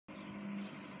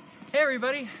Hey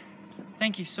everybody!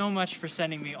 Thank you so much for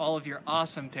sending me all of your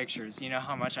awesome pictures. You know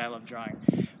how much I love drawing.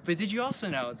 But did you also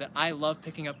know that I love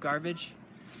picking up garbage?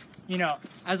 You know,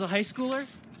 as a high schooler,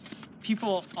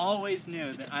 people always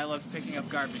knew that I loved picking up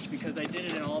garbage because I did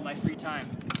it in all my free time.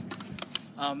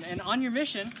 And on your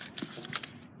mission,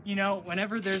 you know,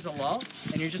 whenever there's a lull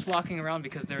and you're just walking around,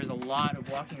 because there's a lot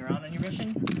of walking around on your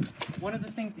mission, one of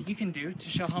the things that you can do to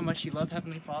show how much you love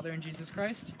Heavenly Father and Jesus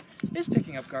Christ is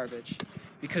picking up garbage.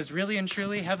 Because really and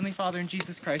truly, Heavenly Father and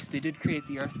Jesus Christ, they did create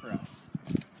the earth for us.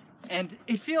 And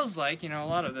it feels like, you know, a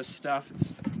lot of this stuff,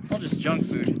 it's all just junk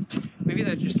food. Maybe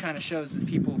that just kind of shows that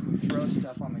people who throw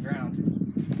stuff on the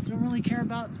ground don't really care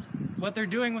about what they're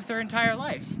doing with their entire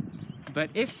life.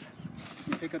 But if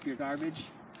you pick up your garbage,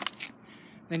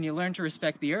 then you learn to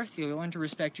respect the earth, you learn to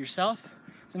respect yourself.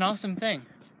 It's an awesome thing.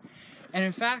 And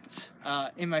in fact,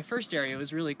 in my first area, it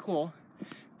was really cool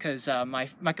because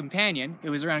my companion, it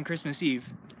was around Christmas Eve,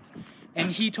 and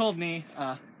he told me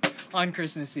on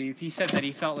Christmas Eve, he said that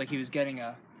he felt like he was getting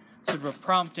a sort of a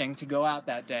prompting to go out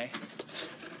that day.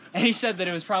 And he said that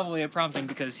it was probably a prompting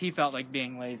because he felt like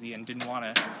being lazy and didn't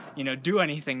want to, you know, do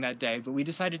anything that day. But we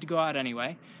decided to go out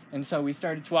anyway. And so we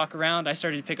started to walk around. I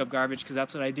started to pick up garbage because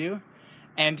that's what I do.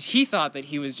 And he thought that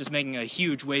he was just making a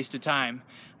huge waste of time.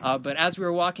 But as we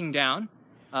were walking down,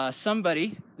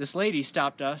 this lady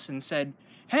stopped us and said,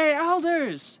 "Hey,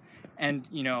 elders!" And,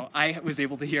 you know, I was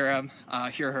able to hear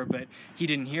her, but he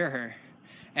didn't hear her.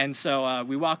 And so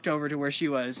we walked over to where she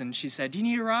was, and she said, "Do you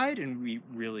need a ride?" And we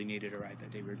really needed a ride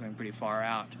that day. We were going pretty far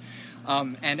out.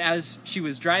 And as she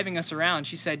was driving us around,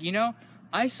 she said, "You know,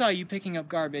 I saw you picking up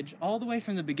garbage all the way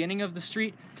from the beginning of the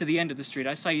street to the end of the street.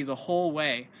 I saw you the whole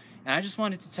way. And I just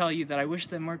wanted to tell you that I wish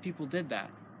that more people did that."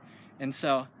 And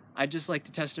so I'd just like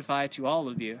to testify to all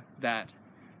of you that,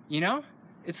 you know,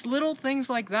 it's little things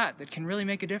like that that can really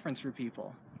make a difference for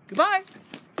people. Goodbye!